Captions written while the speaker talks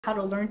how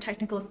to learn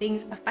technical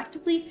things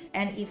effectively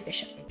and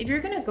efficiently. If you're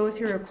going to go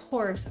through a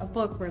course, a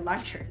book, or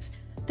lectures,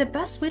 the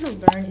best way to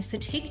learn is to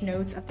take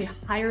notes of the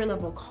higher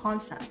level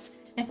concepts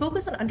and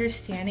focus on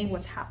understanding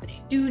what's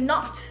happening. Do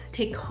not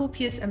take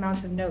copious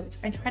amounts of notes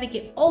and try to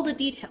get all the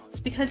details,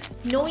 because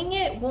knowing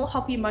it won't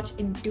help you much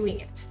in doing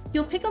it.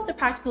 You'll pick up the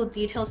practical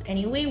details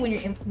anyway when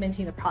you're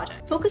implementing the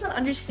project. Focus on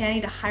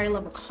understanding the higher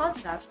level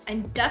concepts,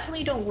 and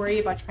definitely don't worry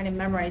about trying to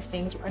memorize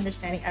things or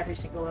understanding every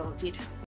single little detail.